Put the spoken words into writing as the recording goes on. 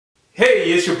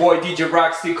Hey, it's your boy DJ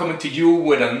Roxy coming to you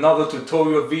with another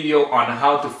tutorial video on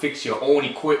how to fix your own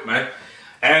equipment.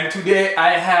 And today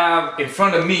I have in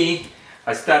front of me,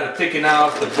 I started taking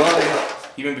out the button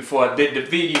even before I did the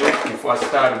video, before I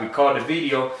started to record the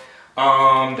video.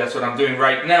 That's what I'm doing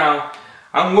right now.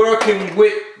 I'm working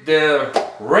with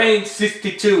the Rane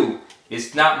 62.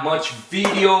 It's not much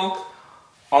video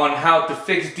on how to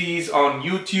fix these on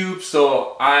YouTube,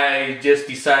 so I just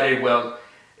decided, well,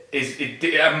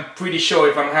 I'm pretty sure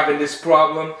if I'm having this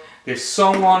problem, there's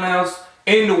someone else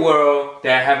in the world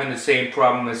that having the same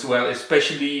problem as well,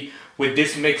 especially with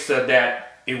this mixer,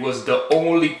 that it was the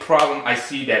only problem I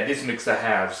see that this mixer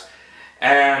has,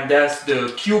 and that's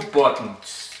the Q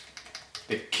buttons.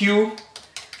 The Q.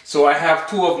 So I have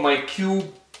two of my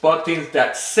Q buttons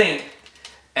that sync,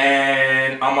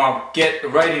 and I'm gonna get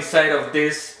right inside of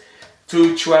this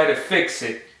to try to fix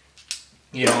it.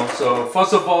 You know, so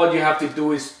first of all, you have to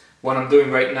do is what I'm doing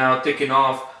right now, taking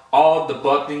off all the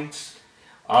buttons,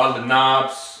 all the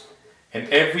knobs, and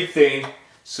everything,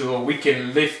 so we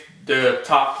can lift the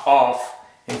top off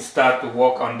and start to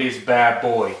work on this bad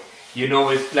boy. You know,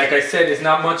 it's like I said, there's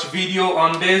not much video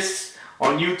on this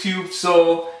on YouTube,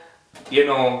 so you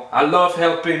know, I love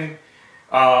helping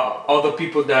other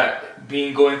people that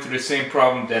going through the same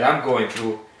problem that I'm going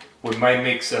through with my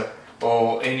mixer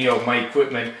or any of my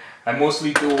equipment. I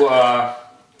mostly do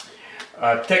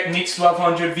Techniques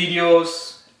 1200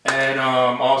 videos, and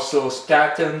also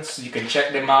Statons. You can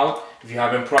check them out if you're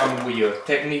having a problem with your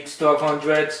Techniques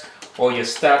 1200s or your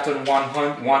Staton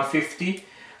 150.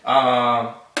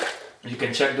 You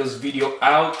can check those videos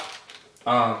out.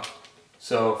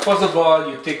 So first of all,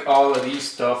 you take all of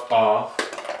these stuff off,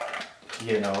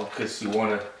 you know, because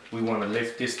we wanna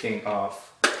lift this thing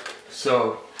off.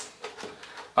 So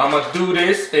I'm gonna do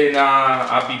this, and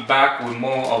I'll be back with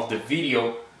more of the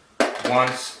video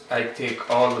once I take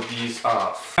all of these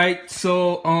off. Right,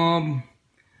 so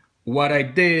what I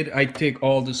did, I take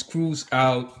all the screws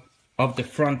out of the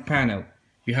front panel.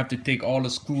 You have to take all the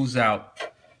screws out.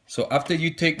 So after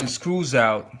you take the screws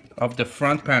out of the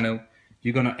front panel,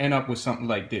 you're gonna end up with something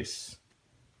like this.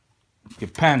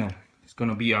 Your panel is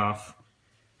gonna be off.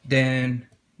 Then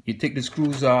you take the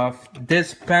screws off.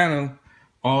 This panel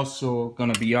also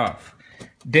gonna be off.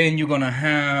 Then you're gonna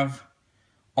have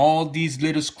all these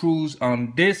little screws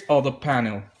on this other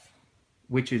panel,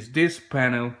 which is this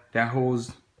panel that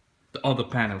holds the other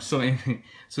panel. So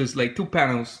so it's like two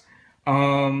panels.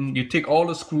 You take all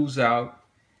the screws out,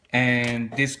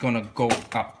 and this gonna go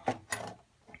up.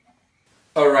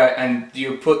 All right, and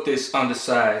you put this on the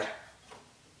side.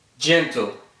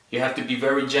 Gentle. You have to be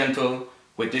very gentle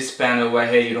with this panel right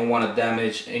here. You don't want to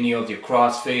damage any of your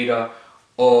crossfader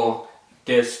or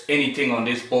there's anything on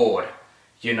this board,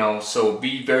 you know, so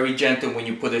be very gentle when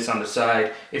you put this on the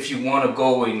side. If you want to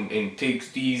go and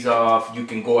take these off, you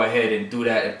can go ahead and do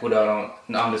that and put it on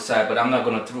the side, but I'm not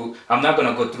gonna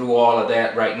go through all of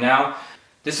that right now.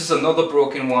 This is another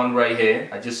broken one right here.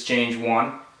 I just changed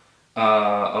one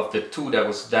of the two that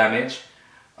was damaged.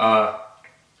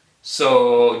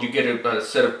 So you get a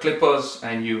set of clippers,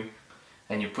 and you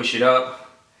push it up,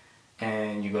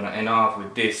 and you're gonna end off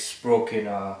with this broken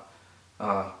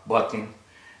button.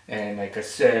 And like I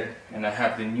said, and I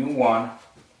have the new one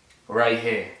right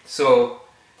here. So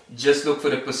just look for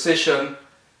the position.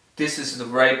 This is the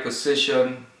right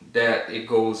position that it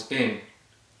goes in.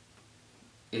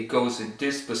 It goes in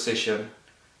this position,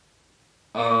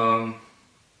 and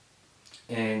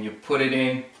you put it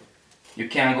in. You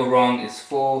can't go wrong. It's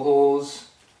 4 holes.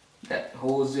 That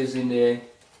hose is in there,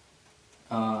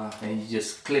 and you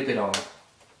just clip it on.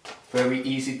 Very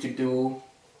easy to do,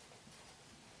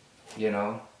 you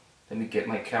know. Let me get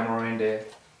my camera in there.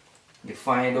 You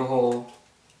find the hole,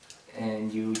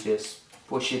 and you just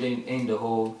push it in the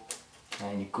hole,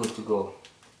 and you're good to go.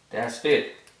 That's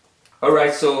it.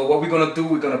 Alright, so what we're gonna do,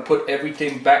 we're gonna put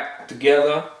everything back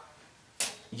together.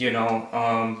 You know,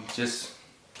 just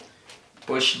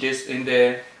push this in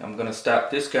there. I'm gonna stop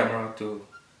this camera to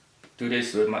do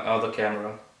this with my other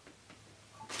camera.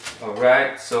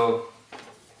 Alright, so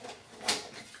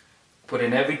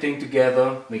putting everything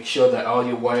together, make sure that all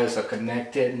your wires are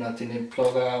connected, nothing in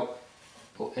plug out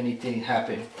or anything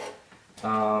happen.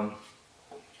 And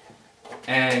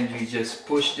you just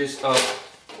push this up,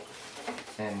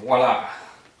 and voila,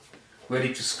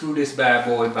 ready to screw this bad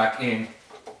boy back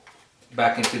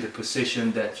into the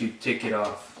position that you take it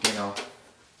off, you know.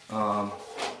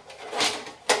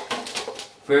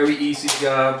 Very easy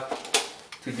job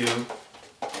to do.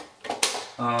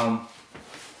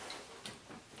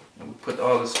 And we put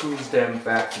all the screws then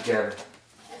back together.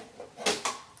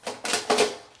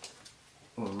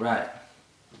 Alright.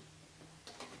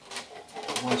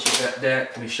 once you got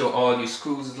that, make sure all your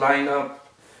screws line up.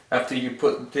 After you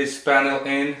put this panel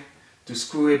in, to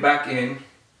screw it back in,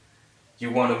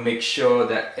 you want to make sure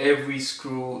that every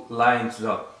screw lines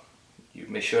up. You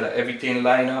make sure that everything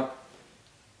line up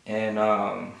and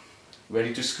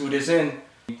ready to screw this in.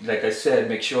 Like I said,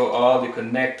 make sure all the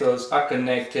connectors are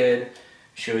connected. Make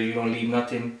sure you don't leave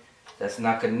nothing that's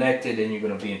not connected, and you're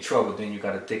gonna be in trouble. Then you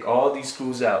gotta take all these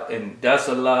screws out, and that's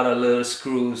a lot of little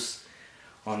screws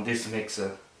on this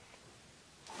mixer.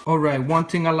 Alright, one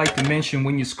thing I like to mention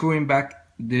when you're screwing back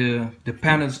the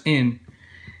panels in,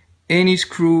 any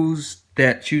screws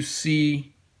that you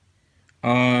see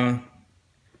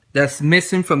that's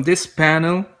missing from this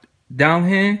panel down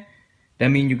here, that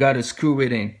means you gotta screw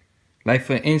it in. Like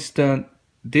for instance,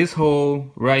 this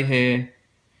hole right here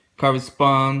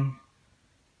correspond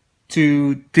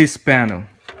to this panel.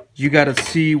 You gotta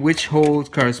see which holes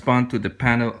correspond to the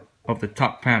panel of the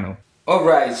top panel.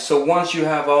 Alright, so once you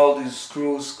have all these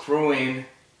screws screwing,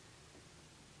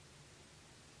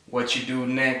 what you do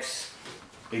next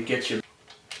is get your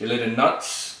little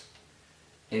nuts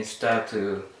and start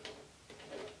to,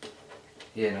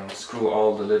 you know, screw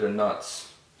all the little nuts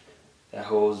that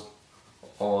holds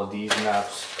all these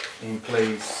knobs in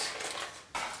place.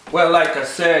 Well, like I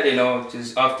said, you know,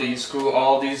 just after you screw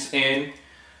all these in, you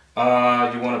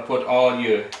want to put all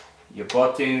your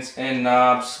buttons and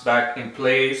knobs back in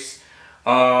place.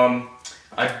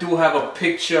 I do have a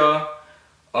picture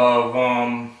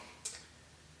of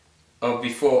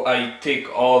before I take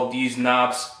all these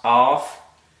knobs off,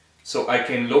 so I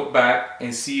can look back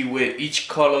and see where each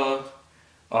color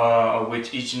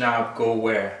which each knob go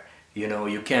where. You know,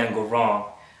 you can't go wrong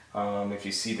if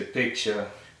you see the picture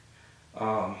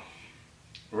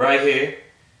right here.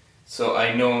 So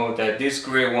I know that this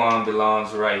gray one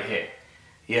belongs right here.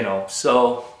 You know,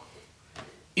 so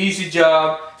easy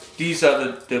job. These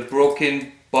are the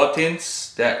broken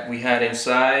buttons that we had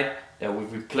inside, that we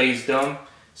replaced them.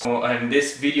 So, and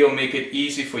this video make it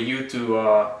easy for you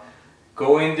to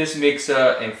go in this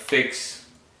mixer and fix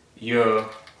your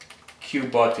cue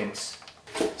buttons.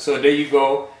 So there you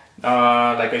go.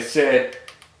 Like I said,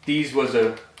 these was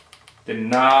the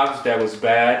knobs that was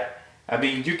bad. I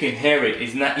mean, you can hear it.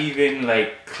 It's not even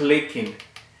like clicking,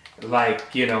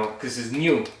 like, you know, because it's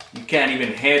new. You can't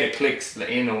even hear the clicks,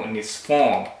 you know, in its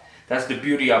form. That's the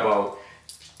beauty about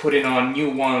putting on new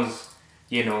ones.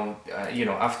 You know,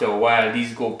 after a while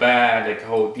these go bad. Like,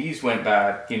 oh, these went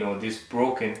bad. You know, this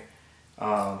broken.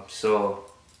 So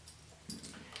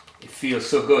it feels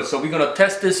so good. So we're gonna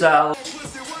test this out.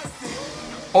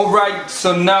 Alright,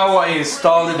 so now I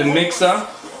installed the mixer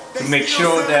to make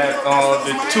sure that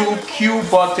the two cue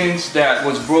buttons that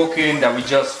was broken, that we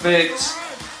just fixed,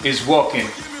 is working.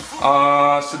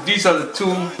 So these are the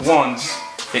two ones.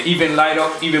 They even light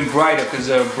up even brighter because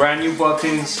they're brand new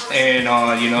buttons, and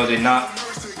you know, they're not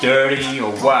dirty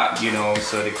or what, you know,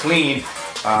 so they're clean. You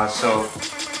know, so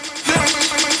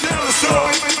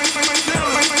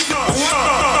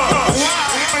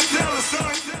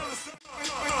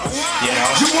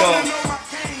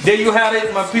there you have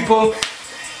it, my people.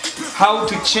 How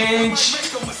to change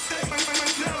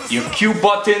your cue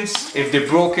buttons if they're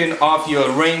broken off your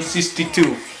Rane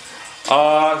 62.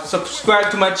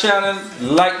 Subscribe to my channel,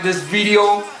 like this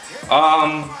video,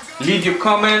 leave your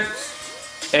comment,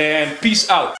 and peace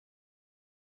out.